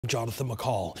Jonathan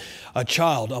McCall, a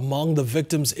child among the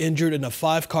victims injured in a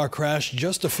 5-car crash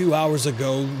just a few hours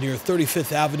ago near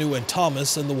 35th Avenue and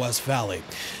Thomas in the West Valley.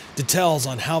 Details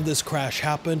on how this crash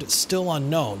happened still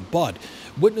unknown, but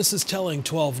witnesses telling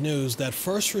 12 News that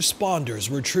first responders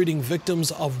were treating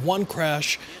victims of one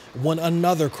crash when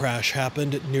another crash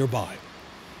happened nearby.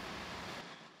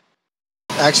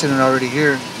 Accident already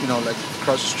here, like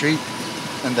across the street,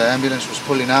 and the ambulance was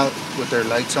pulling out with their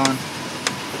lights on.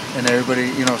 And everybody,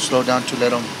 slowed down to let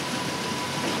them.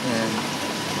 And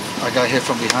I got hit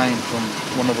from behind from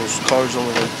one of those cars over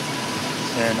there.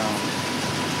 And,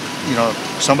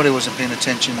 somebody wasn't paying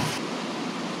attention.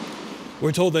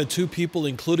 We're told that 2 people,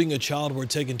 including a child, were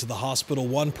taken to the hospital.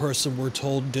 1 person, we're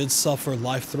told, did suffer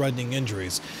life-threatening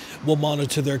injuries. We'll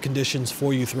monitor their conditions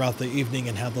for you throughout the evening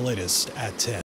and have the latest at 10.